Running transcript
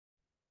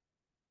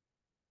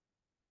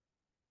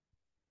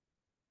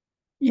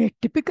A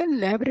typical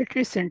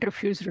laboratory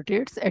centrifuge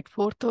rotates at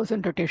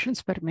 4,000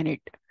 rotations per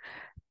minute.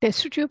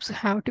 Test tubes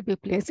have to be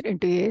placed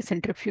into a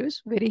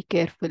centrifuge very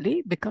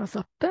carefully because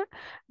of the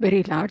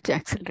very large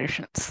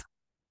accelerations.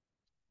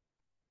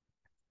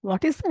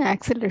 What is the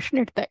acceleration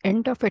at the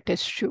end of a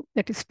test tube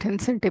that is 10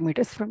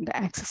 centimeters from the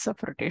axis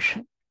of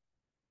rotation?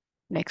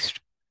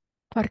 Next,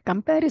 for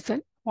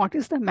comparison, what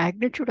is the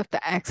magnitude of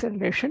the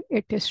acceleration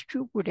a test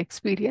tube would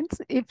experience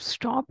if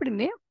stopped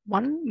in a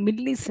 1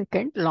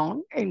 millisecond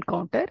long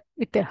encounter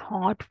with a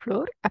hard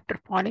floor after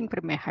falling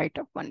from a height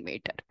of 1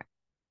 meter?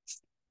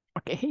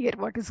 Okay, here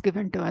what is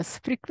given to us?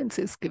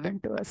 Frequency is given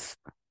to us.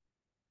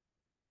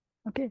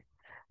 Okay,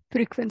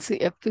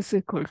 frequency F is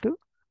equal to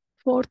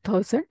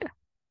 4,000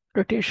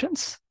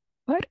 rotations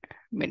per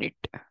minute.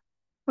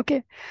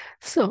 Okay,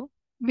 so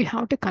we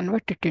have to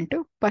convert it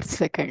into per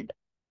second.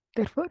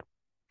 Therefore,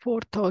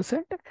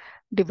 4,000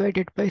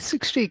 divided by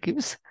 60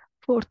 gives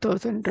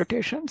 4,000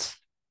 rotations.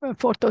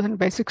 4,000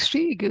 by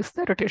 60 gives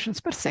the rotations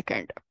per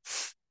second.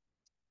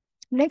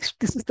 Next,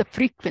 this is the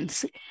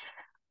frequency.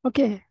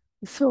 Okay,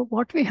 so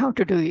what we have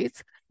to do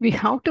is we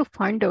have to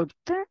find out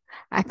the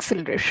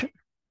acceleration.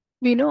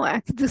 We know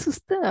this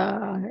is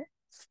the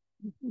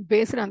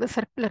based on the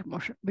circular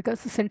motion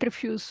because the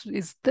centrifuge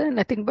is the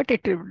nothing but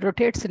it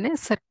rotates in a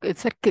circle.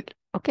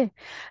 Okay,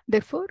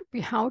 therefore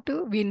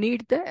we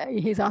need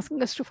he's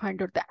asking us to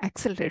find out the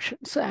acceleration.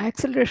 So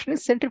acceleration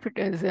is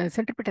centripetal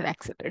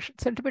acceleration.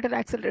 Centripetal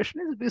acceleration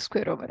is v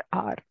square over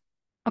r.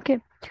 Okay,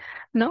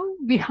 now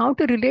we have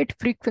to relate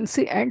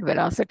frequency and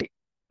velocity.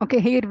 Okay,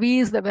 here v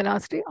is the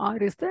velocity, r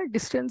is the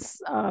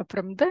distance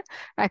from the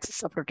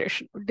axis of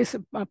rotation,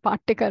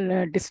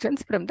 particle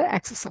distance from the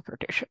axis of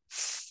rotation.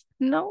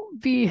 Now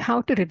we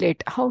have to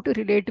relate. How to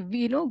relate?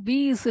 We know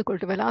v is equal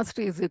to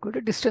velocity is equal to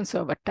distance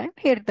over time.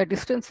 Here the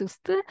distance is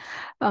the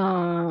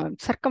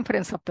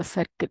circumference of the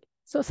circle.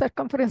 So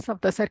circumference of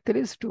the circle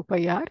is 2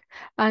 pi r,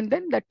 and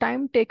then the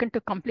time taken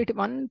to complete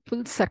one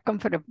full circle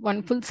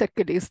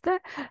is the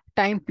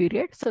time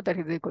period. So that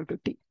is equal to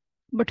t.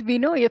 But we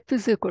know f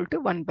is equal to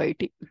 1 by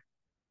t.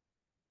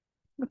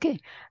 Okay,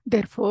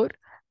 therefore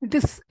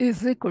this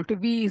is equal to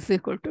v is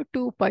equal to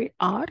 2 pi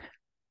r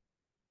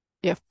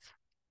f.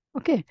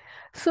 Okay,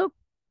 so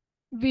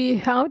we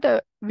have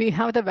the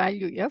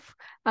value f,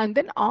 and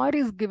then r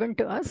is given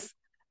to us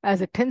as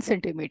a 10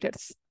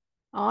 centimeters.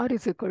 R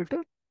is equal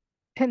to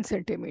 10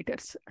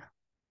 centimeters.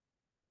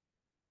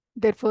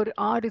 Therefore,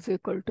 r is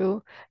equal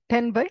to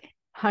 10 by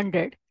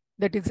 100.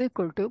 That is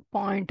equal to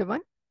 0.1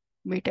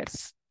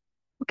 meters.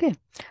 Okay,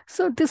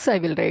 so this I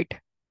will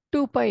write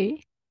 2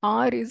 pi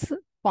r is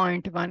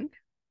 0.1,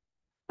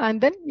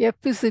 and then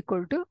f is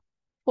equal to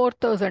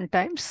 4,000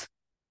 times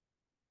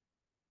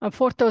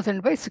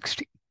 4,000 by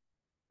 60.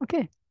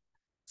 Okay,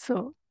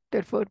 so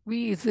therefore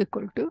v is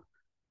equal to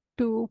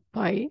 2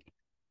 pi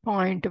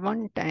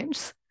 0.1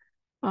 times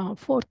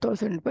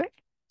 4,000 by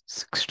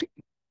 60.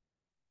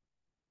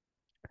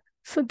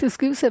 So this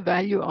gives a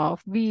value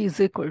of v is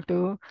equal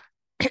to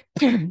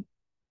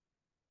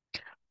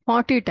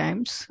 40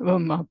 times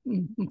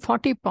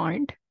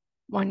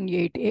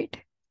 40.188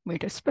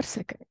 meters per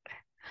second.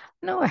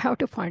 Now I have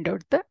to find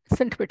out the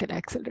centripetal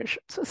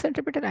acceleration. So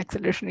centripetal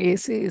acceleration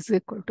AC is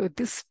equal to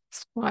this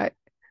square,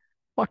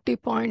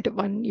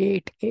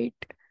 40.188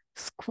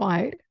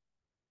 square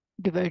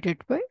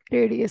divided by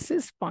radius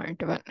is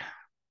 0.1.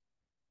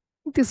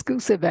 This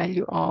gives a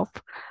value of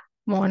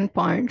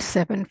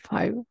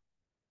 1.75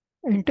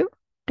 into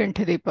 10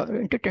 to the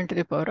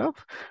power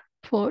of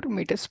 4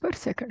 meters per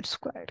second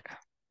square.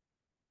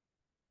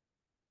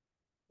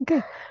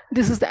 Okay,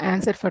 this is the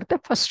answer for the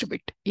first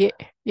bit, A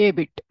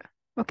bit.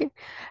 Okay,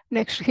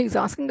 next he's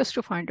asking us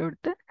to find out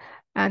the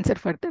answer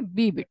for the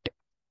B bit.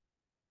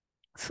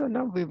 So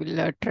now we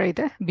will try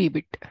the B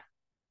bit.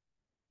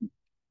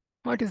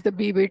 What is the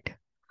B bit?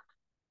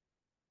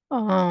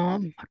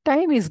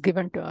 Time is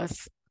given to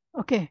us.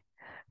 Okay,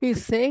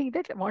 he's saying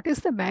that what is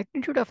the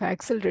magnitude of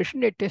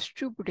acceleration a test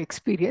tube would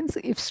experience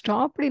if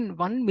stopped in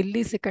 1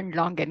 millisecond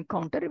long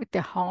encounter with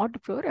a hard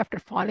floor after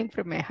falling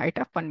from a height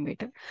of 1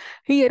 meter.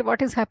 Here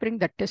what is happening?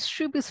 The test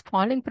tube is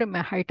falling from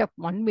a height of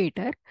 1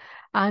 meter,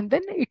 and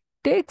then it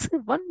takes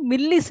 1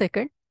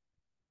 millisecond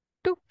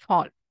to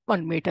fall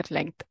 1 meter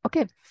length.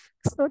 Okay,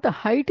 so the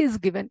height is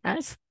given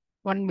as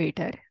 1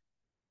 meter,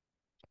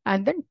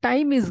 and then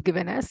time is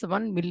given as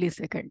 1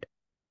 millisecond.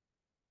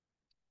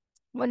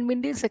 1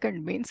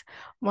 millisecond means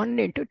 1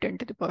 into 10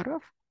 to the power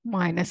of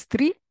minus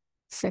 3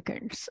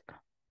 seconds.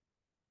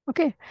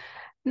 Okay,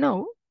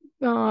 now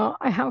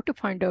I have to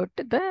find out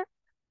the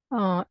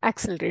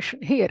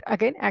acceleration. Here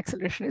again,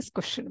 acceleration is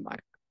question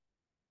mark.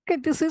 Okay,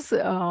 this is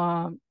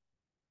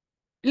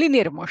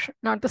linear motion,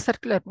 not the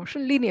circular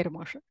motion, linear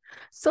motion.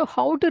 So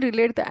how to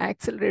relate the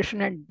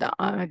acceleration and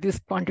the, these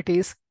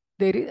quantities?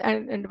 There is,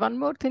 and one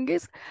more thing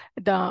is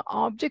the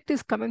object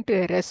is coming to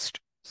a rest.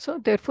 So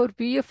therefore,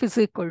 Vf is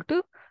equal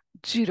to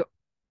 0.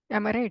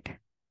 Am I right?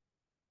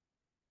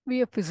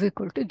 Vf is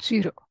equal to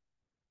 0.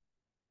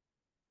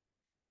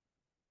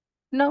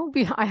 Now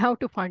I have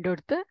to find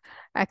out the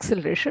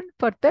acceleration.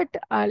 For that,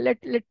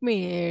 let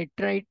me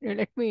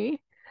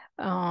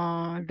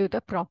do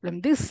the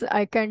problem. This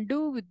I can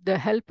do with the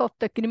help of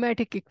the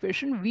kinematic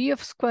equation.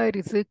 Vf square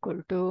is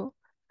equal to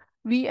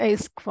Vi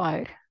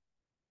square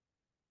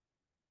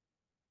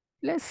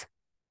plus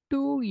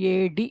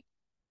 2AD.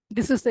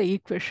 This is the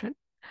equation.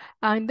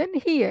 And then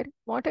here,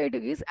 what I do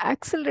is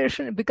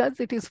acceleration, because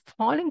it is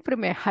falling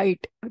from a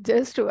height.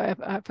 Just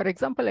to, for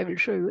example, I will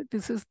show you,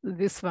 this is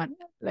this one,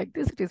 like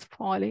this, it is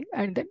falling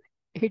and then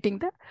hitting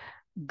the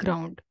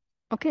ground.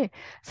 Okay,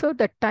 so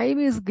the time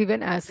is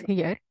given as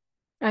here,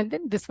 and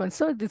then this one.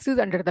 So this is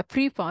under the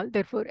free fall.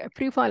 Therefore, a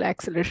free fall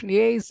acceleration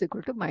A is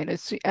equal to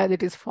minus G as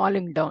it is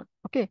falling down.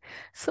 Okay,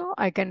 so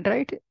I can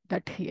write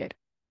that here.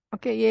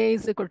 Okay, A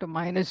is equal to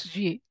minus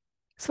G.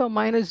 So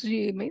minus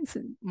G means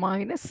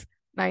minus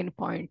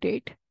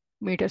 9.8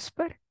 meters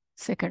per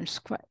second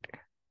square.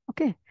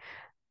 Okay,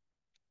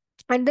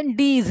 and then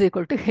D is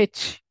equal to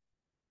H.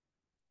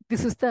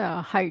 This is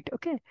the height.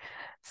 Okay,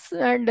 so,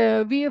 and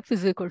Vf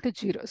is equal to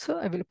 0. So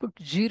I will put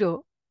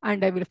 0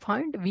 and I will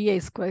find Vi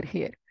square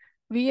here.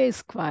 Vi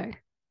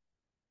square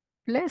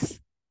plus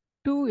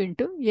 2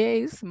 into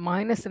A is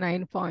minus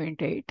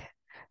 9.8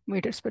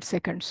 meters per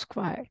second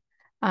square.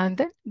 And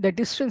then the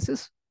distance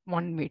is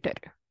 1 meter.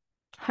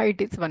 Height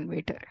is 1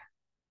 meter.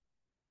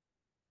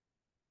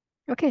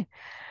 Okay,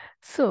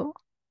 so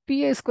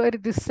Pi square,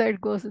 this side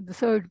goes, this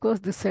side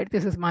goes, this side,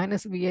 this is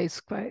minus Vi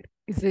square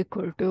is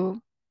equal to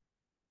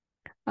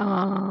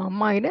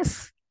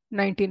minus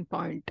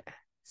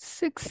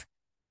 19.6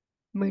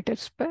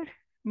 meters per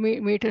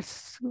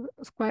meters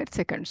square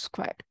second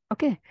square.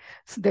 Okay,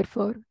 so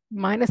therefore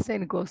minus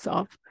sign goes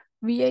off.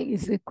 Vi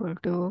is equal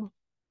to,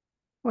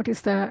 what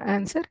is the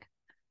answer?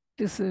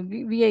 This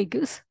Vi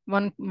gives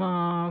 1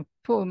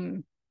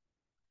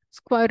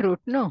 square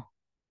root, no?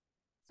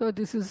 So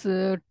this is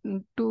 2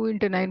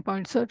 into 9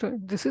 point, so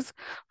this is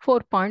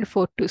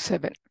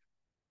 4.427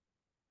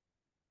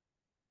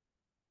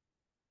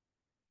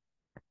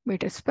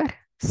 meters per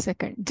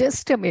second.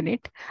 Just a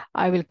minute,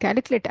 I will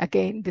calculate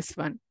again this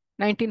one.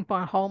 19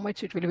 point, how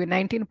much it will be?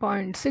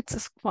 19.6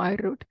 square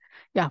root,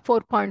 yeah,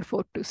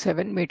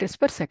 4.427 meters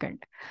per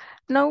second.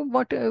 Now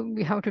what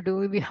we have to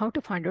do, we have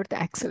to find out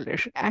the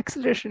acceleration.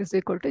 Acceleration is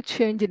equal to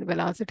change in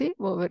velocity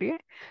over a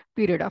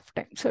period of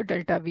time. So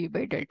delta V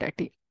by delta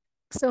T.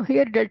 So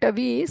here delta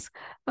V is,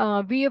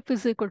 Vf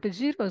is equal to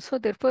 0. So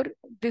therefore,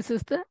 this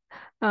is the,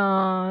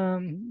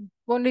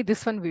 only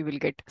this one we will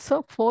get.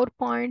 So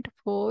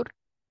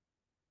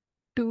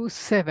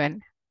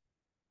 4.427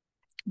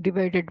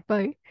 divided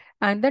by,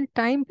 and then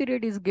time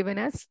period is given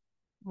as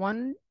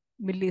 1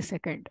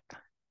 millisecond.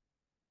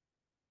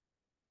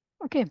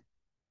 Okay.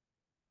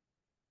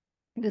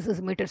 This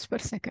is meters per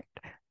second.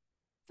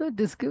 So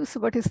this gives,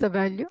 what is the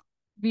value?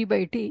 V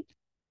by T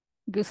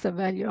gives the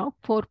value of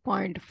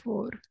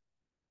 4.4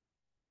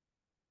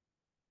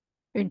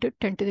 into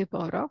 10 to the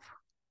power of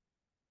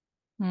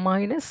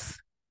minus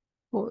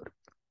 4.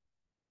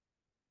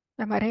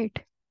 Am I right?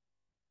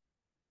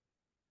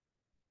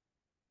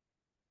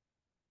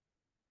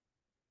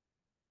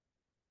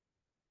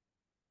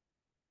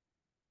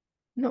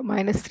 No,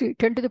 minus 3,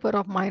 10 to the power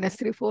of minus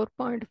 3,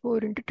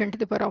 4.4 into 10 to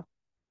the power of,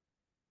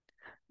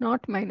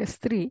 not minus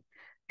 3,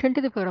 10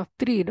 to the power of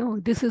 3. No,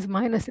 this is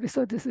minus 3.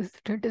 So this is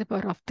 10 to the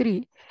power of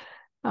 3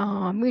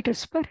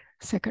 meters per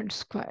second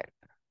square.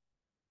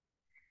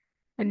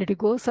 And it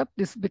goes up,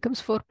 this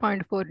becomes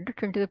 4.4 into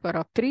 10 to the power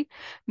of 3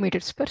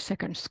 meters per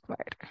second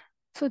square.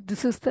 So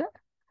this is the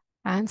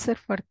answer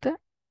for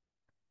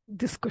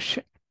this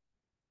question.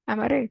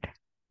 Am I right?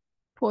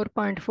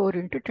 4.4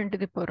 into 10 to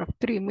the power of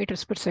 3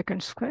 meters per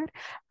second square.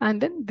 And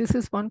then this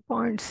is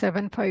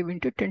 1.75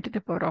 into 10 to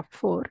the power of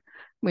 4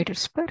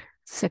 meters per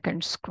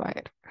second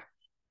square.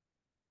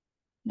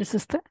 This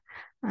is the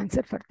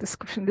answer for this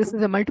question. This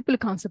is a multiple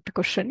concept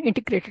question,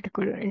 integrated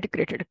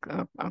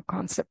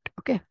concept.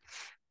 Okay.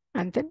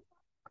 And then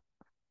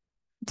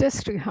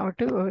just you have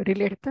to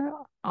relate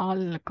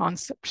all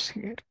concepts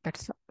here.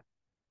 That's all.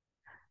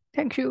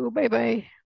 Thank you. Bye-bye.